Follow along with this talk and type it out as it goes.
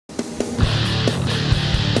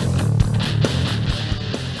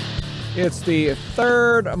It's the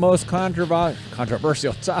third most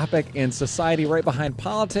controversial topic in society, right behind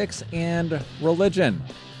politics and religion.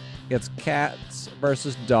 It's cats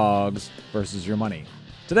versus dogs versus your money.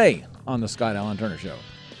 Today on the Scott Allen Turner Show.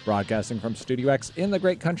 Broadcasting from Studio X in the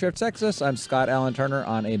great country of Texas, I'm Scott Allen Turner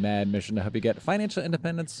on a mad mission to help you get financial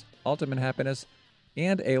independence, ultimate happiness,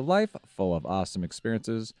 and a life full of awesome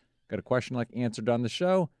experiences. Got a question like answered on the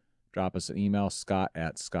show? Drop us an email,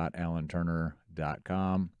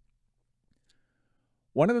 scott@scottallenturner.com.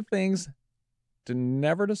 One of the things to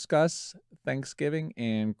never discuss Thanksgiving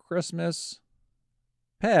and Christmas,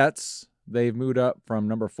 pets. They've moved up from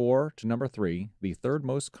number 4 to number 3, the third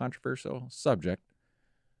most controversial subject.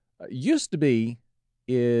 Used to be,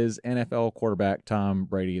 is NFL quarterback Tom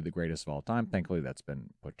Brady the greatest of all time? Thankfully, that's been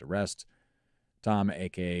put to rest. Tom,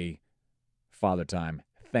 a.k.a. Father Time,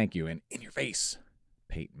 thank you. And in your face,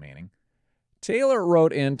 Peyton Manning. Taylor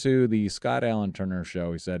wrote into the Scott Allen Turner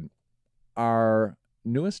Show, he said, our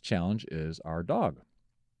newest challenge is our dog.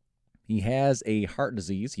 He has a heart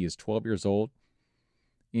disease. He is 12 years old,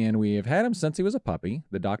 and we have had him since he was a puppy.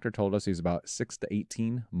 The doctor told us he's about 6 to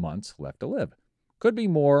 18 months left to live. Could be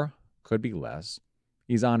more, could be less.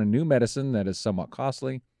 He's on a new medicine that is somewhat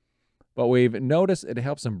costly, but we've noticed it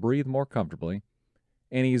helps him breathe more comfortably,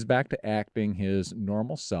 and he's back to acting his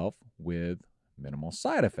normal self with minimal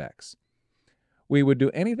side effects. We would do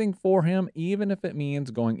anything for him, even if it means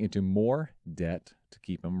going into more debt to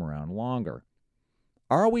keep him around longer.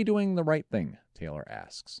 Are we doing the right thing? Taylor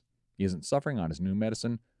asks. He isn't suffering on his new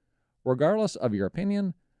medicine. Regardless of your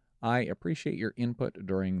opinion, I appreciate your input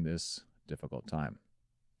during this difficult time.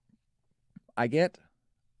 I get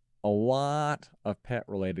a lot of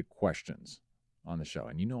pet-related questions on the show,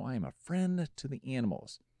 and you know I am a friend to the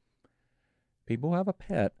animals. People who have a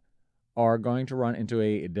pet are going to run into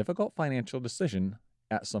a difficult financial decision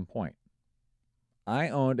at some point. I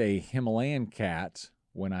owned a Himalayan cat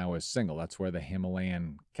when I was single. That's where the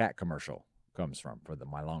Himalayan cat commercial comes from for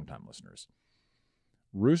my longtime listeners.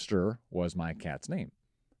 Rooster was my cat's name.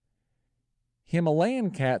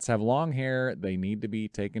 Himalayan cats have long hair. They need to be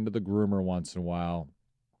taken to the groomer once in a while,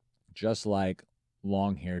 just like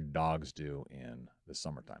long-haired dogs do in the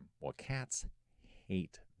summertime. Well, cats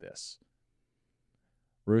hate this.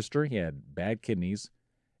 Rooster, he had bad kidneys,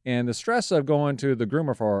 and the stress of going to the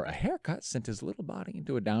groomer for a haircut sent his little body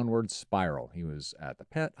into a downward spiral. He was at the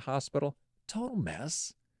pet hospital. Total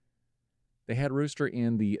mess. They had Rooster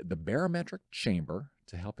in the barometric chamber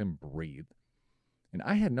to help him breathe. And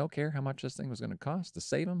I had no care how much this thing was going to cost to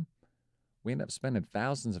save him. We ended up spending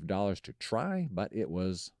thousands of dollars to try, but it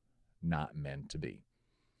was not meant to be.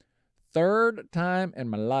 Third time in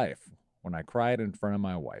my life when I cried in front of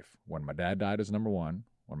my wife. When my dad died as number 1,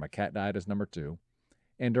 when my cat died as number 2,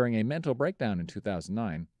 and during a mental breakdown in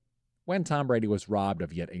 2009, when Tom Brady was robbed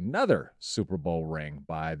of yet another Super Bowl ring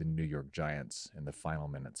by the New York Giants in the final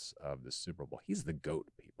minutes of the Super Bowl. He's the GOAT,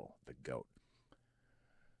 people, the GOAT.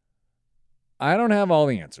 I don't have all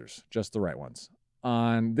the answers, just the right ones.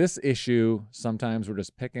 On this issue, sometimes we're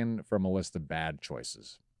just picking from a list of bad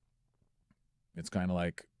choices. It's kind of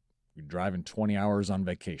like you're driving 20 hours on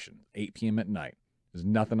vacation, 8 p.m. at night. There's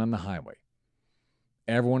nothing on the highway.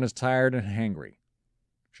 Everyone is tired and hangry.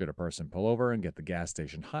 Should a person pull over and get the gas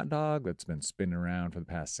station hot dog that's been spinning around for the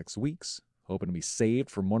past 6 weeks, hoping to be saved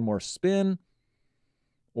from one more spin,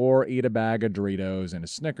 or eat a bag of Doritos and a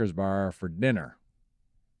Snickers bar for dinner?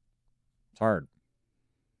 It's hard.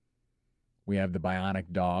 We have the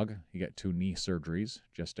bionic dog. He got 2 knee surgeries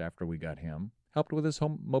just after we got him. Helped with his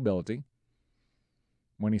home mobility.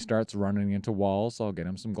 When he starts running into walls, I'll get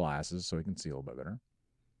him some glasses so he can see a little bit better.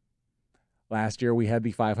 Last year, we had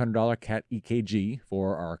the $500 cat EKG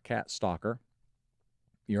for our cat stalker.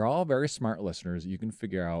 You're all very smart listeners. You can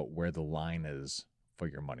figure out where the line is for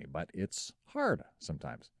your money, but it's hard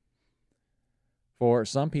sometimes. For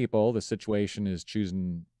some people, the situation is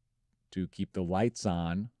choosing to keep the lights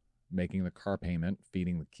on, making the car payment,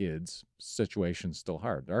 feeding the kids. Situation's still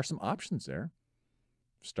hard. There are some options there.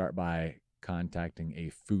 Start by contacting a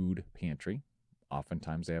food pantry.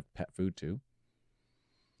 Oftentimes they have pet food too.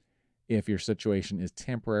 If your situation is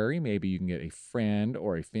temporary, maybe you can get a friend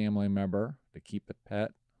or a family member to keep the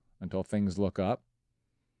pet until things look up.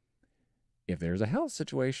 If there's a health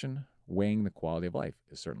situation, weighing the quality of life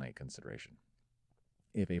is certainly a consideration.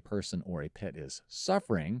 If a person or a pet is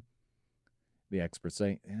suffering, the experts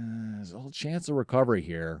say, there's a little chance of recovery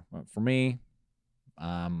here. But for me,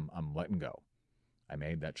 I'm letting go. I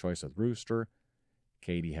made that choice with Rooster.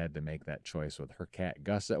 Katie had to make that choice with her cat,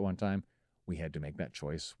 Gus, at one time. We had to make that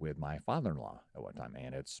choice with my father-in-law at one time,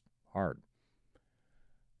 and it's hard.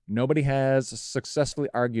 Nobody has successfully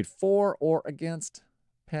argued for or against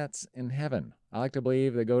pets in heaven. I like to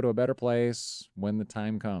believe they go to a better place when the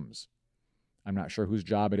time comes. I'm not sure whose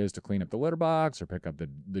job it is to clean up the litter box or pick up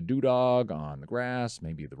the doo-dog on the grass.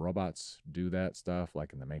 Maybe the robots do that stuff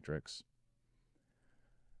like in the Matrix.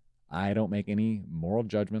 I don't make any moral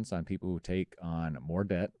judgments on people who take on more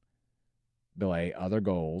debt, delay other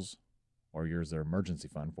goals, or use their emergency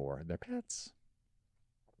fund for their pets.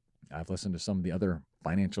 I've listened to some of the other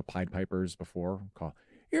financial Pied Pipers before call,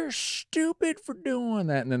 "You're stupid for doing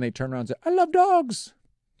that." And then they turn around and say, "I love dogs."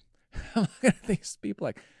 I'm looking at these people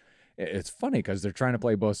like, it's funny because they're trying to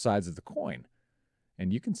play both sides of the coin.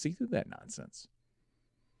 And you can see through that nonsense.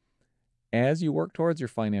 As you work towards your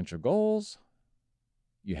financial goals,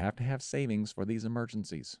 you have to have savings for these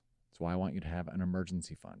emergencies. That's why I want you to have an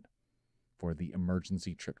emergency fund for the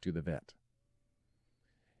emergency trip to the vet.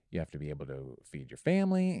 You have to be able to feed your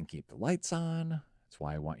family and keep the lights on. That's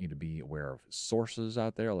why I want you to be aware of sources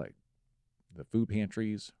out there like the food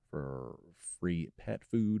pantries for free pet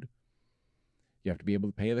food. You have to be able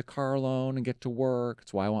to pay the car loan and get to work.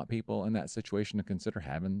 That's why I want people in that situation to consider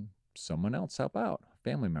having someone else help out, a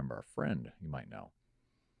family member, a friend you might know.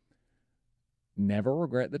 Never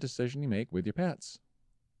regret the decision you make with your pets.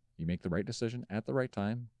 You make the right decision at the right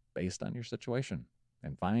time based on your situation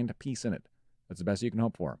and find peace in it. That's the best you can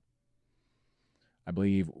hope for. I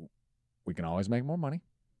believe we can always make more money.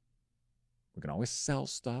 We can always sell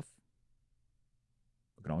stuff.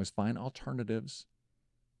 We can always find alternatives.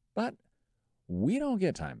 But we don't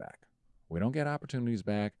get time back. We don't get opportunities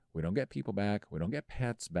back. We don't get people back. We don't get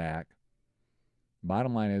pets back.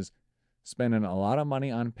 Bottom line is, spending a lot of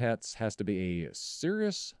money on pets has to be a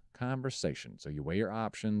serious conversation. So you weigh your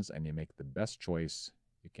options and you make the best choice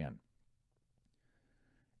you can.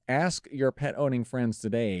 Ask your pet-owning friends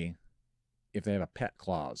today if they have a pet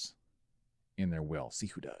clause in their will. See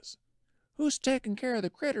who does. Who's taking care of the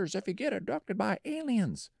critters if you get abducted by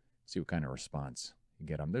aliens? See what kind of response you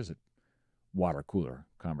get them. There's a water cooler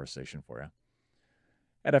conversation for you.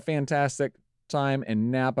 Had a fantastic time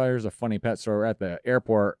in Napa. Here's a funny pet story. We're at the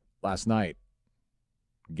airport last night,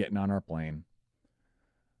 getting on our plane.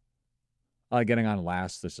 I like getting on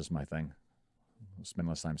last. This is my thing. I'll spend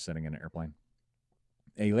less time sitting in an airplane.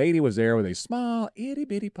 A lady was there with a small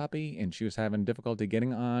itty-bitty puppy, and she was having difficulty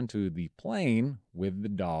getting onto the plane with the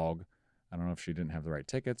dog. I don't know if she didn't have the right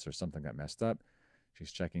tickets or something got messed up.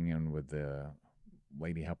 She's checking in with the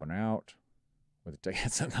lady helping her out with the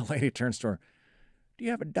tickets, and the lady turns to her, "Do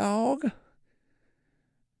you have a dog?"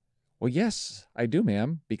 "Well, yes, I do,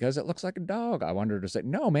 ma'am, because it looks like a dog." I wanted her to say,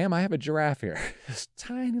 "No, ma'am, I have a giraffe here." This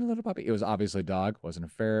tiny little puppy. It was obviously a dog. It wasn't a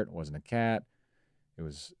ferret. It wasn't a cat. It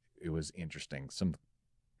was interesting.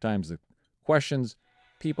 Sometimes the questions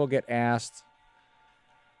people get asked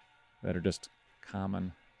that are just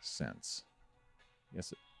common sense.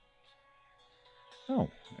 Yes. Oh,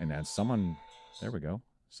 and then someone, there we go.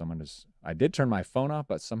 I did turn my phone off,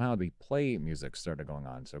 but somehow the play music started going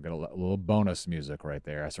on. So got a little bonus music right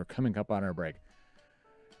there as we're coming up on our break.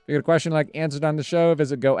 If you got a question like answered on the show,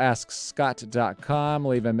 visit goaskscott.com,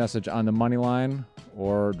 leave a message on the money line,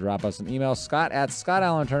 or drop us an email,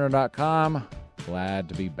 scott@scottallenturner.com. Glad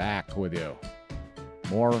to be back with you.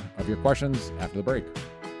 More of your questions after the break.